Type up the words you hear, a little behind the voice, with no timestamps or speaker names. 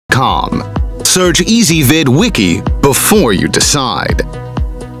Calm. Search EasyVid Wiki before you decide.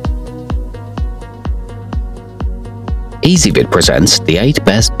 EasyVid presents the 8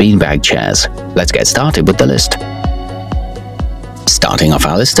 best beanbag chairs. Let's get started with the list. Starting off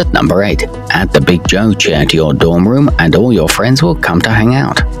our list at number 8, add the Big Joe chair to your dorm room and all your friends will come to hang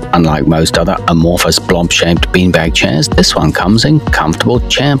out. Unlike most other amorphous blob-shaped beanbag chairs, this one comes in comfortable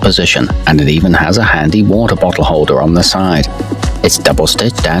chair position and it even has a handy water bottle holder on the side. It's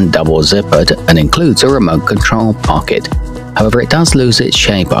double-stitched and double-zippered and includes a remote control pocket. However, it does lose its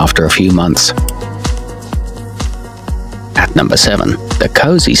shape after a few months. At number 7, the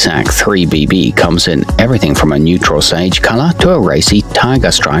Cozy Sack 3BB comes in everything from a neutral sage color to a racy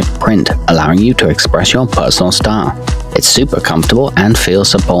tiger stripe print, allowing you to express your personal style. It's super comfortable and feels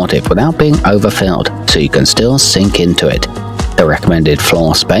supportive without being overfilled, so you can still sink into it. The recommended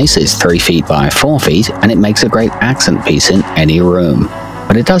floor space is 3 feet by 4 feet, and it makes a great accent piece in any room.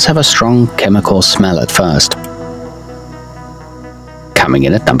 But it does have a strong chemical smell at first. Coming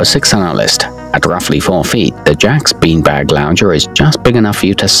in at number 6 on our list. At roughly 4 feet, the Jax Beanbag Lounger is just big enough for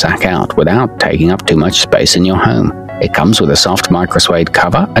you to sack out without taking up too much space in your home. It comes with a soft microsuede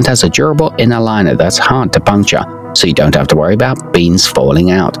cover and has a durable inner liner that's hard to puncture, so you don't have to worry about beans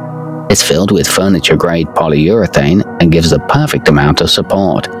falling out. It's filled with furniture-grade polyurethane and gives the perfect amount of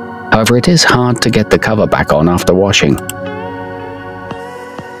support. However, it is hard to get the cover back on after washing.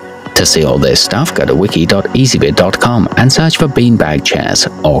 To see all this stuff, go to wiki.easyvid.com and search for beanbag chairs,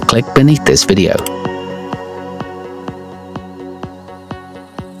 or click beneath this video.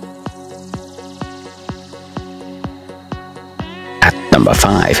 At number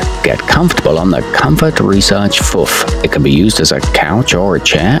 5, get comfortable on the Comfort Research Foof. It can be used as a couch or a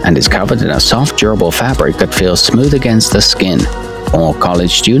chair and is covered in a soft, durable fabric that feels smooth against the skin. All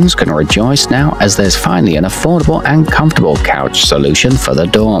college students can rejoice now as there's finally an affordable and comfortable couch solution for the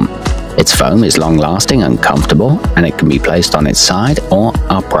dorm. Its foam is long-lasting and comfortable, and it can be placed on its side or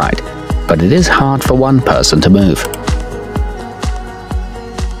upright, but it is hard for one person to move.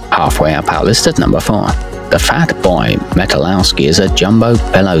 Halfway up our list at number 4. The Fat Boy Metalowski is a jumbo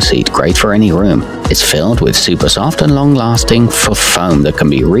pillow seat great for any room. It's filled with super soft and long-lasting foam that can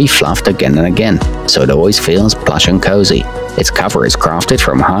be refluffed again and again, so it always feels plush and cozy. Its cover is crafted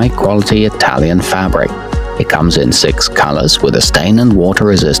from high-quality Italian fabric. It comes in 6 colors with a stain and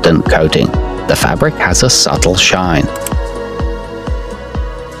water-resistant coating. The fabric has a subtle shine.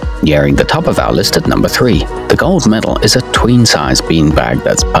 Nearing the top of our list at number 3, the Gold Medal is a tween-size beanbag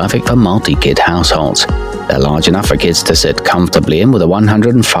that's perfect for multi-kid households. They're large enough for kids to sit comfortably in with a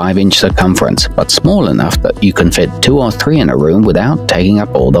 105-inch circumference, but small enough that you can fit 2 or 3 in a room without taking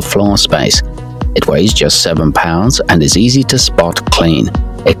up all the floor space. It weighs just 7 pounds and is easy to spot clean.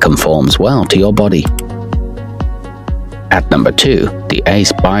 It conforms well to your body. At number 2, the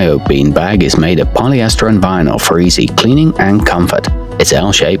Ace Bio Beanbag is made of polyester and vinyl for easy cleaning and comfort. Its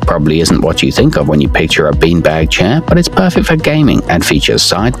L shape probably isn't what you think of when you picture a beanbag chair, but it's perfect for gaming and features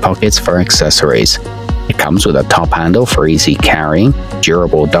side pockets for accessories. It comes with a top handle for easy carrying,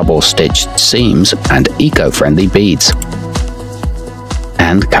 durable double-stitched seams, and eco-friendly beads.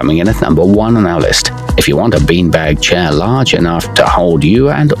 And coming in at number 1 on our list, if you want a beanbag chair large enough to hold you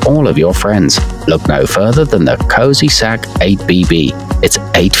and all of your friends, look no further than the Cozy Sack 8BB. It's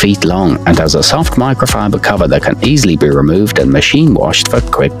 8 feet long and has a soft microfiber cover that can easily be removed and machine washed for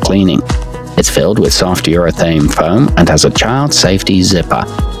quick cleaning. It's filled with soft urethane foam and has a child safety zipper,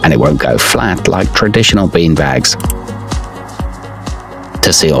 and it won't go flat like traditional beanbags.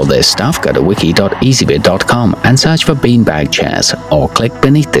 To see all this stuff, go to wiki.easyvid.com and search for beanbag chairs, or click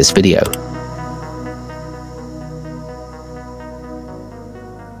beneath this video.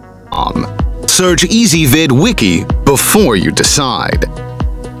 Search EasyVid Wiki before you decide.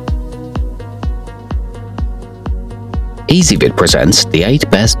 EasyVid presents the 8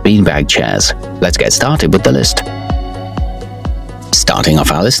 best beanbag chairs. Let's get started with the list. Starting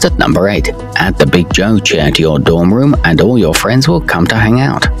off our list at number 8, add the Big Joe chair to your dorm room and all your friends will come to hang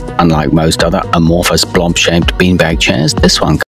out. Unlike most other amorphous blob-shaped beanbag chairs, this one